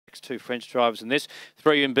Two French drivers in this.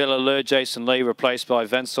 3 Umbella Lure, Jason Lee, replaced by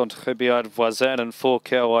Vincent Ribiard Voisin, and 4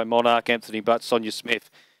 Cowboy Monarch, Anthony Butt, Sonia Smith.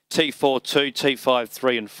 T4 2, T5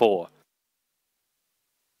 3 and 4.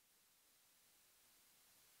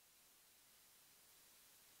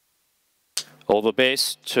 All the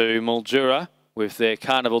best to Mildura with their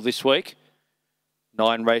carnival this week.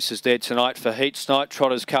 9 races there tonight for Heats Night,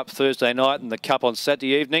 Trotters Cup Thursday night, and the Cup on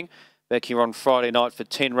Saturday evening. Back here on Friday night for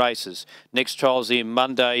 10 races. Next trial's here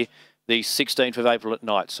Monday, the 16th of April at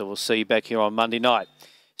night. So we'll see you back here on Monday night.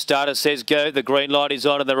 Starter says go. The green light is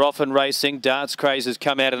on and they're off and racing. Dance Craze has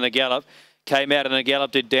come out in a gallop. Came out in a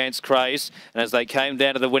gallop, did Dance Craze. And as they came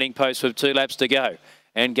down to the winning post with 2 laps to go.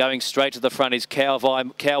 And going straight to the front is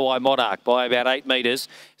Cowboy Monarch by about 8 metres.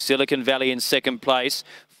 Silicon Valley in second place.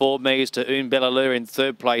 4 metres to Umbella Lure in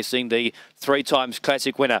third placing, the 3 times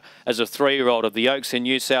classic winner as a 3-year-old of the Oaks in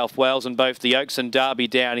New South Wales, and both the Oaks and Derby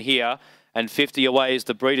down here. And 50 away is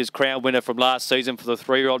the Breeders' Crown winner from last season for the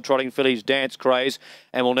 3-year-old trotting fillies, Dance Craze,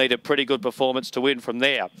 and will need a pretty good performance to win from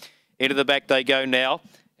there. Into the back they go now,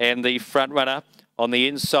 and the front runner on the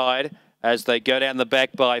inside as they go down the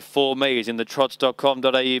back by 4 metres in the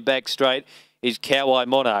trots.com.au back straight is Cowboy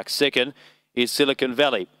Monarch. Second is Silicon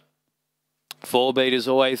Valley. 4 metres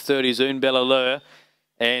away, third is Umbella Lure,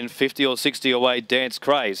 and 50 or 60 away, Dance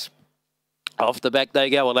Craze. Off the back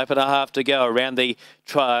they go, a lap and a half to go around the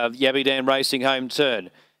Yabby Dam Racing home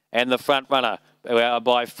turn. And the front runner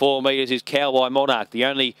by 4 metres is Cowboy Monarch, the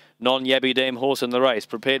only non-Yabby Dam horse in the race,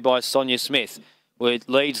 prepared by Sonia Smith. It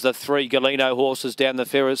leads the 3 Galeno horses down the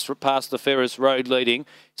Ferris, past the Ferris Road leading.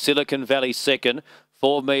 Silicon Valley second.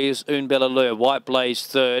 4 metres, Umbella Lure, White Blaze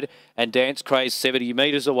third, and Dance Craze 70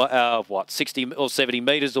 metres away, 60 or 70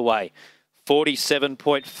 metres away.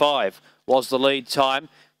 47.5 was the lead time.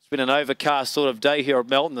 It's been an overcast sort of day here at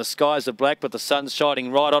Melton. The skies are black, but the sun's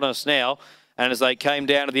shining right on us now. And as they came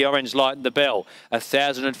down to the orange light and the bell,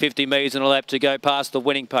 1,050 metres and a lap to go past the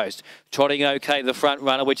winning post. Trotting okay, the front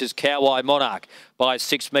runner, which is Cowboy Monarch, by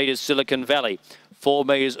 6 metres, Silicon Valley. 4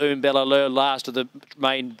 metres, Umbella Lure, last of the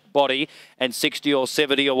main body, and 60 or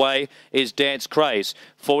 70 away is Dance Craze.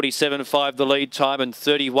 47.5 the lead time, and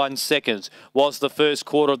 31 seconds was the first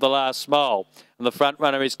quarter of the last mile. And the front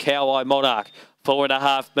runner is Cowboy Monarch.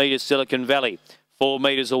 4.5 metres, Silicon Valley. 4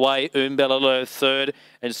 metres away, Umbella Lure third,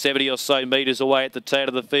 and 70 or so metres away at the tail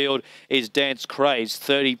of the field is Dance Craze.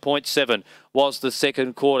 30.7 was the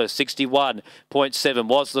second quarter. 61.7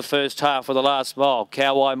 was the first half of the last mile.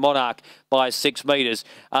 Cowboy Monarch by 6 metres.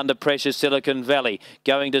 Under pressure, Silicon Valley.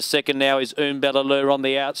 Going to second now is Umbella Lure on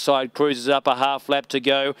the outside. Cruises up a half lap to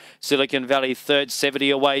go. Silicon Valley third,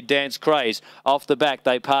 70 away, Dance Craze. Off the back,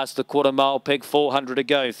 they pass the quarter mile peg, 400 to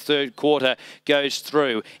go. Third quarter goes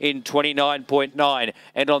through in 29.9.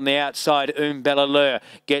 And on the outside, Umbella Lure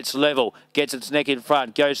gets level, gets its neck in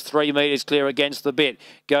front, goes 3 metres clear against the bit.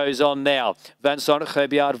 Goes on now. Vincent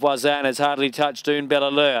Ribiard Voisin has hardly touched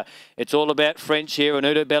Umbella Lure. It's all about French here, and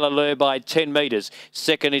Umbella Lure by 10 metres.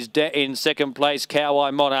 Second is in second place,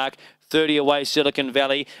 Cowboy Monarch. 30 away, Silicon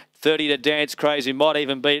Valley. 30 to Dance Craze, who might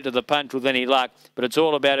even beat it to the punch with any luck. But it's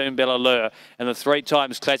all about Umbella Lure. And the 3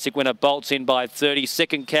 times classic winner bolts in by 30.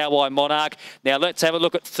 Second, Cowboy Monarch. Now let's have a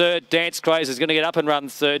look at third. Dance Craze is going to get up and run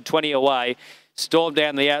third, 20 away. Stormed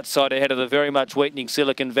down the outside ahead of the very much weakening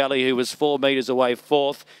Silicon Valley, who was 4 metres away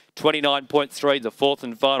fourth. 29.3, the fourth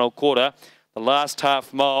and final quarter. The last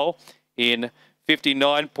half mile in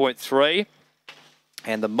 59.3.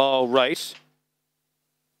 And the mile rate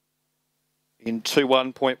in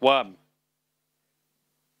 21.1.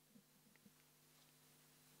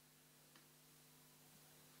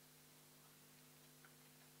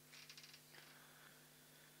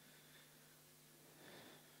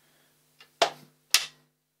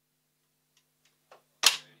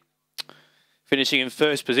 Finishing in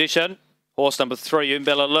first position, horse number 3,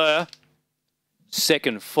 Umbella Lure.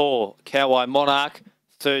 Second, 4, Cowboy Monarch.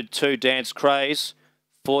 Third, 2, Dance Craze.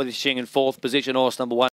 Finishing in fourth position, horse number 1.